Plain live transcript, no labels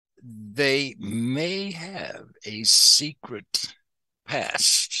they may have a secret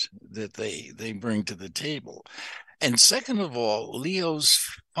past that they bring to the table. And second of all, Leo's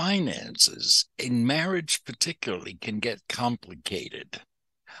finances in marriage particularly can get complicated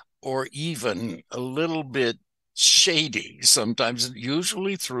or even a little bit shady sometimes,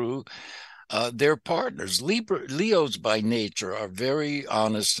 usually through their partners. Leos by nature are very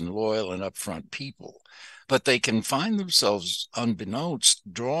honest and loyal and upfront people, but they can find themselves,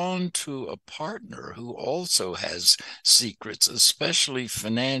 unbeknownst, drawn to a partner who also has secrets, especially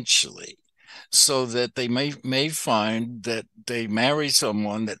financially, so that they may find that they marry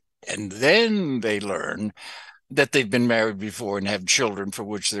someone that, and then they learn that they've been married before and have children for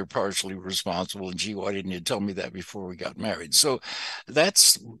which they're partially responsible. And gee, why didn't you tell me that before we got married? So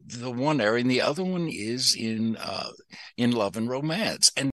that's the one area. And the other one is in love and romance. And